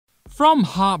From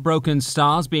heartbroken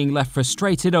stars being left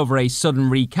frustrated over a sudden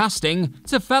recasting,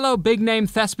 to fellow big-name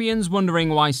thespians wondering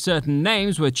why certain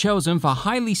names were chosen for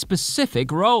highly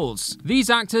specific roles, these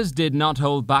actors did not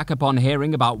hold back upon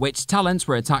hearing about which talents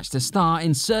were attached to star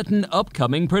in certain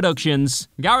upcoming productions.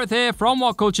 Gareth here from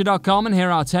WhatCulture.com, and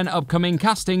here are 10 upcoming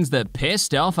castings that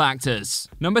pissed off actors.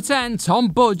 Number 10, Tom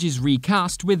Budge is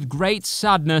recast with great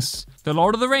sadness. The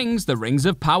Lord of the Rings, The Rings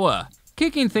of Power.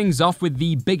 Kicking things off with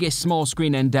the biggest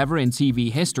small-screen endeavour in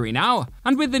TV history now,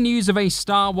 and with the news of a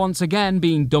star once again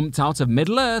being dumped out of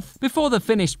Middle-earth before the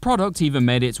finished product even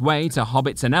made its way to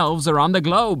hobbits and elves around the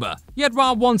globe. Yet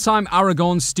while one-time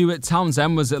Aragorn Stuart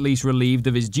Townsend was at least relieved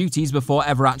of his duties before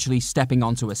ever actually stepping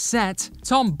onto a set,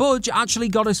 Tom Budge actually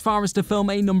got as far as to film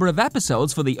a number of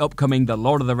episodes for the upcoming The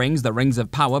Lord of the Rings, The Rings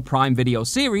of Power Prime Video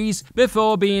series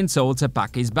before being told to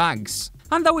pack his bags.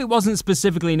 And though it wasn't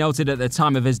specifically noted at the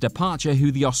time of his departure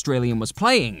who the Australian was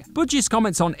playing, Budge's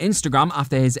comments on Instagram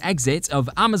after his exit of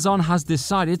Amazon has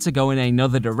decided to go in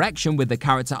another direction with the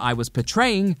character I was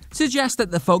portraying suggest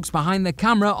that the folks behind the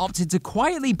camera opted to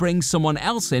quietly bring someone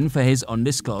else in for his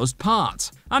undisclosed part.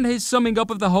 And his summing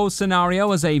up of the whole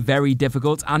scenario as a very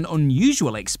difficult and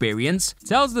unusual experience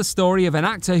tells the story of an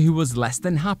actor who was less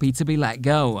than happy to be let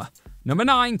go. Number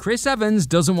 9, Chris Evans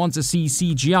doesn't want to see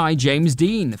CGI James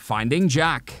Dean, Finding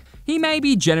Jack. He may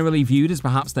be generally viewed as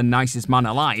perhaps the nicest man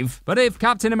alive, but if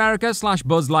Captain America /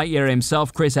 Buzz Lightyear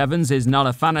himself, Chris Evans, is not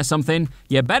a fan of something,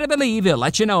 you better believe he'll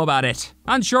let you know about it.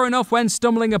 And sure enough, when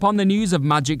stumbling upon the news of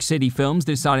Magic City Films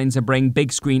deciding to bring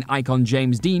big screen icon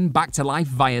James Dean back to life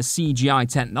via CGI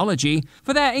technology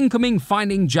for their incoming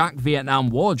Finding Jack Vietnam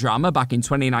War drama back in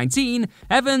 2019,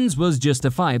 Evans was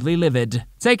justifiably livid.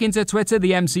 Taking to Twitter,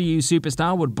 the MCU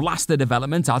superstar would blast the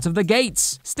development out of the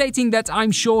gates, stating that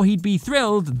I'm sure he'd be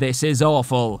thrilled, this is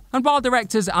awful. And while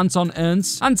directors Anton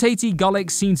Ernst and Tati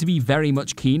Golik seem to be very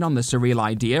much keen on the surreal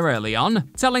idea early on,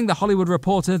 telling The Hollywood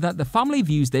Reporter that the family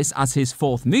views this as his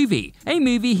fourth movie, a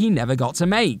movie he never got to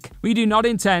make. We do not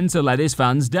intend to let his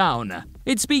fans down.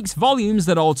 It speaks volumes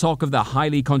that all talk of the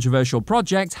highly controversial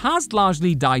project has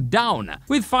largely died down,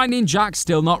 with Finding Jack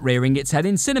still not rearing its head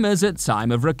in cinemas at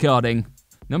time of recording.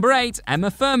 Number 8,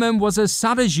 Emma Thurman was as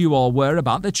sad as you all were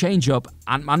about the change-up,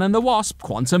 Ant-Man and the Wasp: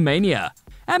 Quantumania.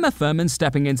 Emma Thurman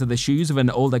stepping into the shoes of an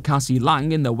older Cassie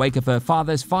Lang in the wake of her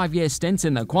father's 5-year stint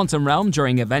in the quantum realm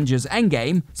during Avengers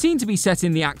Endgame seemed to be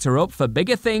setting the actor up for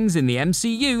bigger things in the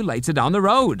MCU later down the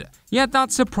road. Yet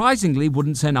that surprisingly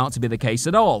wouldn't turn out to be the case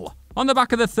at all. On the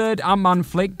back of the third Ant-Man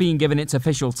flick being given its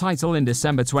official title in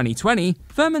December 2020,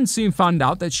 Thurman soon found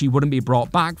out that she wouldn't be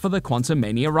brought back for the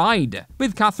Quantumania ride,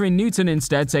 with Catherine Newton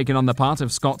instead taking on the part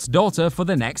of Scott's daughter for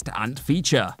the next Ant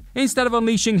feature. Instead of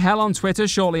unleashing hell on Twitter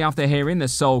shortly after hearing the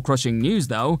soul-crushing news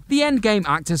though, the Endgame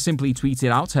actor simply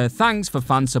tweeted out her thanks for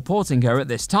fans supporting her at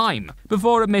this time,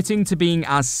 before admitting to being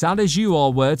as sad as you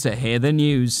all were to hear the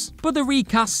news. But the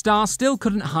recast star still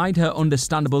couldn't hide her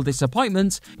understandable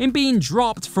disappointment in being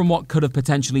dropped from what could have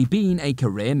potentially been a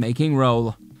career-making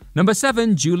role. Number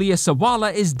 7, Julia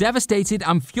Sawalha is devastated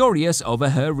and furious over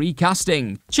her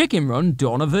recasting. Chicken Run: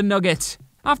 Dawn of the Nugget.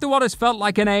 After what has felt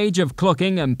like an age of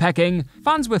clucking and pecking,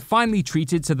 fans were finally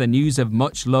treated to the news of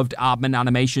much-loved Aardman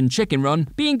animation Chicken Run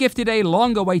being gifted a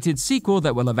long-awaited sequel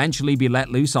that will eventually be let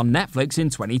loose on Netflix in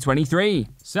 2023.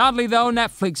 Sadly though,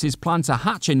 Netflix's plan to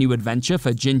hatch a new adventure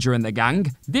for Ginger and the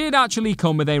gang did actually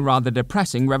come with a rather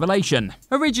depressing revelation.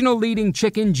 Original leading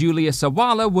chicken Julia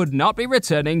Sawalha would not be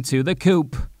returning to the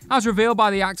coop. As revealed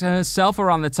by the actor herself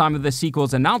around the time of the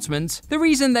sequel's announcement, the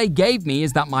reason they gave me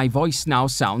is that my voice now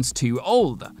sounds too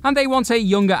old, and they want a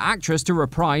younger actress to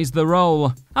reprise the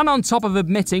role. And on top of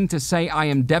admitting to say I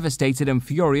am devastated and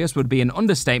furious would be an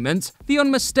understatement, the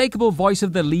unmistakable voice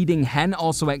of the leading hen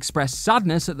also expressed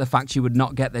sadness at the fact she would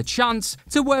not get the chance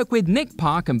to work with Nick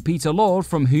Park and Peter Lord,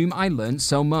 from whom I learned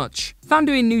so much.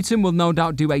 Thandie Newton will no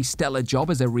doubt do a stellar job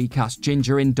as a recast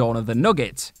Ginger in Dawn of the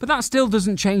Nugget, but that still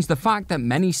doesn't change the fact that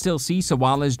many still see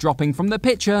Sawalha's dropping from the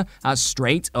picture as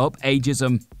straight-up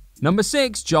ageism. Number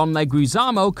 6, John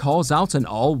Leguizamo calls out an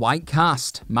all-white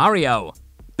cast, Mario.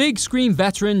 Big screen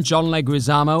veteran John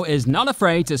Leguizamo is not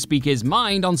afraid to speak his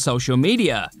mind on social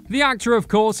media. The actor, of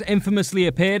course, infamously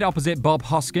appeared opposite Bob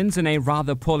Hoskins in a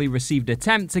rather poorly received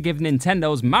attempt to give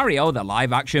Nintendo's Mario the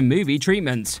live-action movie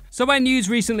treatment. So when news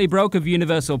recently broke of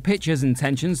Universal Pictures'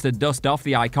 intentions to dust off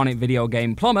the iconic video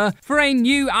game plumber for a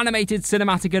new animated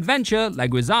cinematic adventure,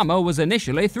 Leguizamo was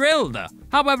initially thrilled.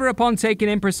 However, upon taking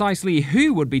in precisely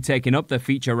who would be taking up the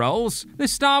feature roles, the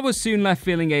star was soon left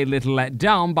feeling a little let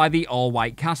down by the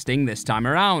all-white cast casting this time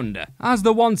around. As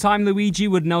the one-time Luigi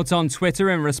would note on Twitter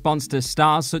in response to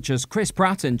stars such as Chris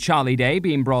Pratt and Charlie Day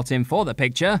being brought in for the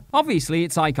picture, obviously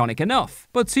it's iconic enough.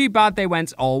 But too bad they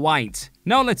went all white.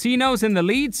 No Latinos in the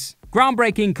leads?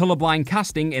 Groundbreaking colorblind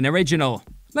casting in original.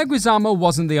 Leguizamo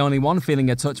wasn't the only one feeling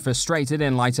a touch frustrated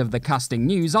in light of the casting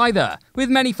news either, with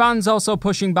many fans also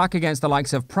pushing back against the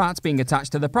likes of Pratt being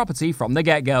attached to the property from the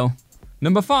get-go.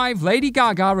 Number 5, Lady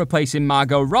Gaga replacing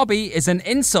Margot Robbie is an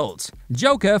insult.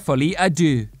 Joker Folie à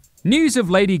deux. News of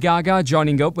Lady Gaga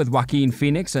joining up with Joaquin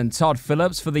Phoenix and Todd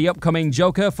Phillips for the upcoming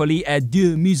Joker Folie à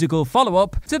deux musical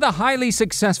follow-up to the highly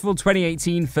successful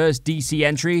 2018 first DC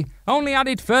entry only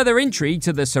added further intrigue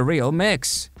to the surreal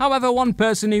mix. However, one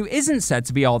person who isn't said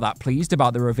to be all that pleased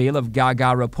about the reveal of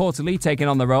Gaga reportedly taking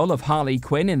on the role of Harley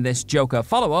Quinn in this Joker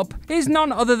follow-up is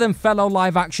none other than fellow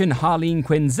live-action Harleen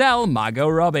Quinzel, Margot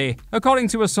Robbie. According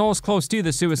to a source close to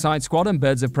the Suicide Squad and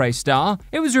Birds of Prey star,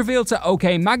 it was revealed to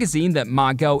OK Magazine that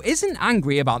Margot isn't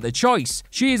angry about the choice,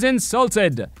 she is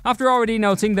insulted, after already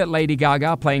noting that Lady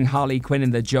Gaga playing Harley Quinn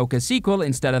in the Joker sequel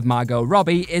instead of Margot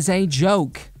Robbie is a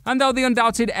joke. And though the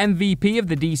undoubted MVP of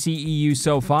the DCEU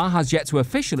so far has yet to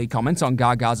officially comment on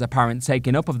Gaga's apparent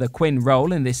taking up of the Quinn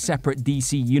role in this separate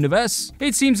DC universe,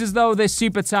 it seems as though this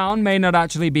supertown may not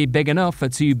actually be big enough for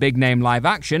two big-name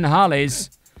live-action Harleys.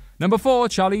 Number 4,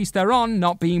 Charlize Theron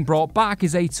not being brought back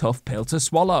is a tough pill to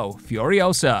swallow.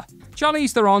 Furiosa.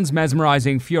 Charlize Theron's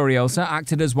mesmerizing Furiosa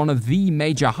acted as one of the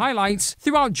major highlights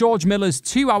throughout George Miller's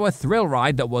 2-hour thrill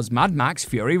ride that was Mad Max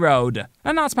Fury Road.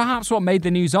 And that's perhaps what made the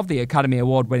news of the Academy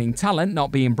Award-winning talent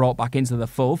not being brought back into the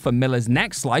fold for Miller's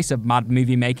next slice of mad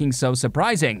movie making so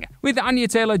surprising, with Anya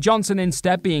Taylor-Johnson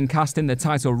instead being cast in the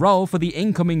title role for the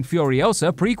incoming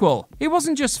Furiosa prequel. It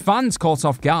wasn't just fans caught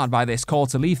off guard by this call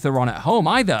to leave Theron at home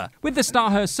either, with the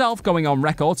star herself going on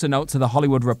record to note to The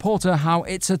Hollywood Reporter how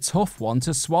it's a tough one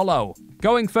to swallow.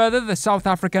 Going further, the South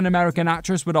African-American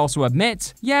actress would also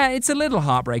admit, yeah, it's a little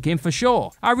heartbreaking for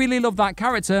sure. I really love that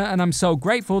character and I'm so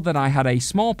grateful that I had a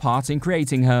small part in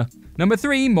creating her. Number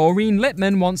 3, Maureen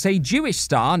Lipman wants a Jewish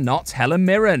star, not Helen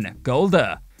Mirren.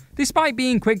 Golda. Despite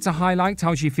being quick to highlight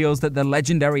how she feels that the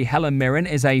legendary Helen Mirren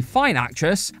is a fine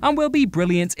actress and will be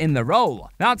brilliant in the role,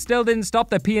 that still didn't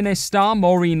stop the pianist star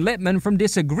Maureen Lipman from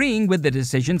disagreeing with the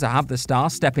decision to have the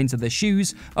star step into the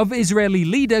shoes of Israeli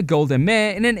leader Golda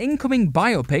Meir in an incoming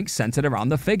biopic centered around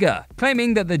the figure.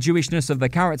 Claiming that the Jewishness of the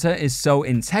character is so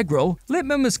integral,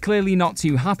 Lipman was clearly not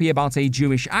too happy about a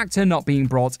Jewish actor not being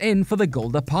brought in for the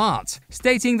Golda part,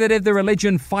 stating that if the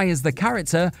religion fires the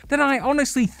character, then I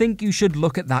honestly think you should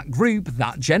look at that group,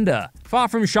 that gender. Far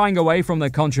from shying away from the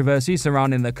controversy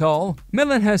surrounding the call,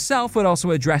 Millen herself would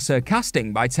also address her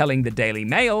casting by telling the Daily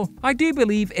Mail, I do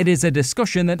believe it is a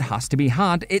discussion that has to be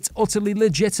had, it's utterly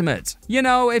legitimate. You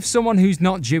know, if someone who's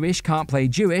not Jewish can't play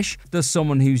Jewish, does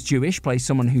someone who's Jewish play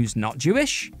someone who's not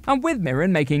Jewish? And with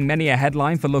Mirren making many a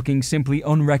headline for looking simply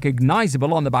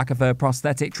unrecognizable on the back of her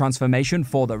prosthetic transformation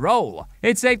for the role,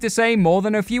 it's safe to say more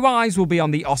than a few eyes will be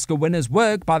on the Oscar winner's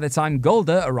work by the time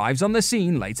Golda arrives on the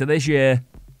scene later this year.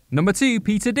 Number 2,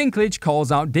 Peter Dinklage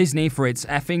calls out Disney for its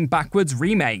effing backwards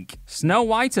remake, Snow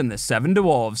White and the Seven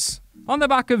Dwarfs. On the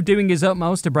back of doing his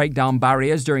utmost to break down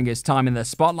barriers during his time in the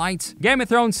spotlight, Game of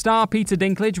Thrones star Peter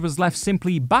Dinklage was left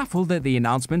simply baffled at the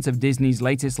announcement of Disney's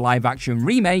latest live-action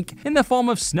remake in the form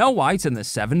of Snow White and the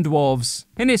Seven Dwarfs.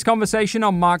 In his conversation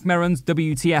on Mark Maron's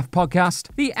WTF podcast,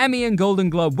 the Emmy and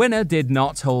Golden Globe winner did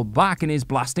not hold back in his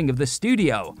blasting of the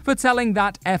studio for telling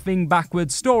that effing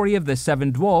backwards story of the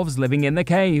seven dwarves living in the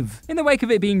cave. In the wake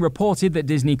of it being reported that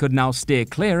Disney could now steer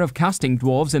clear of casting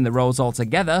dwarves in the roles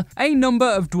altogether, a number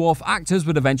of dwarf actors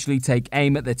would eventually take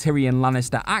aim at the Tyrion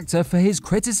Lannister actor for his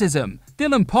criticism.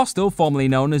 Dylan Postel, formerly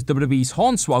known as WWE's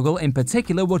Hornswoggle in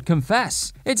particular, would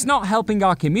confess, it's not helping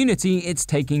our community, it's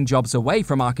taking jobs away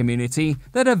from our community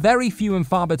that are very few and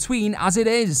far between as it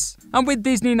is. And with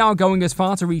Disney now going as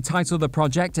far to retitle the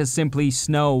project as simply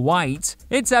Snow White,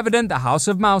 it's evident the House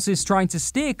of Mouse is trying to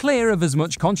steer clear of as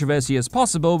much controversy as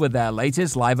possible with their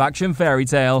latest live-action fairy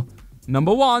tale.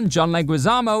 Number 1, John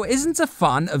Leguizamo isn't a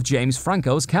fan of James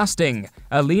Franco's casting,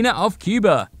 Alina of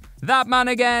Cuba. That man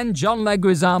again, John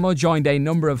Leguizamo joined a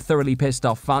number of thoroughly pissed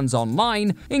off fans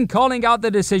online in calling out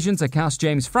the decision to cast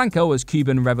James Franco as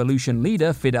Cuban Revolution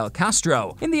leader Fidel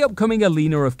Castro in the upcoming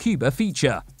Alina of Cuba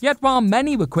feature. Yet while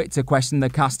many were quick to question the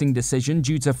casting decision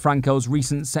due to Franco's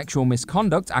recent sexual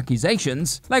misconduct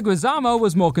accusations, Leguizamo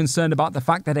was more concerned about the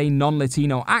fact that a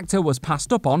non-Latino actor was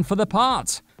passed up on for the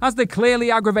part. As the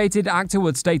clearly aggravated actor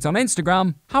would state on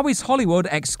Instagram, how is Hollywood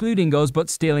excluding us but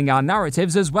stealing our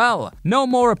narratives as well? No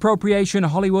more appropriation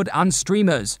Hollywood and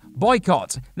streamers.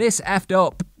 Boycott. This effed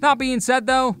up. That being said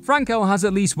though, Franco has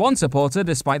at least one supporter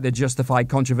despite the justified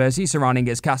controversy surrounding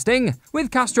his casting, with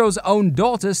Castro's own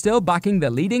daughter still backing the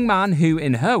leading man who,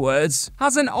 in her words,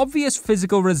 has an obvious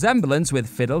physical resemblance with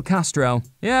Fidel Castro.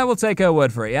 Yeah, we'll take her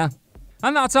word for it, yeah?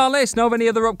 And that's our list. Know of any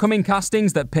other upcoming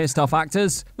castings that pissed off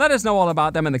actors? Let us know all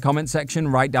about them in the comment section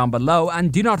right down below,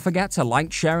 and do not forget to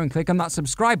like, share and click on that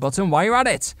subscribe button while you're at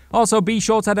it. Also be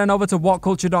sure to head on over to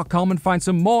whatculture.com and find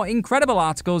some more incredible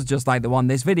articles just like the one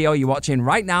this video you're watching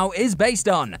right now is based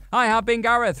on. I have been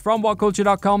Gareth from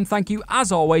whatculture.com. Thank you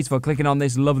as always for clicking on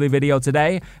this lovely video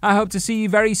today. I hope to see you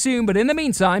very soon, but in the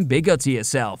meantime, be good to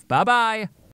yourself. Bye bye.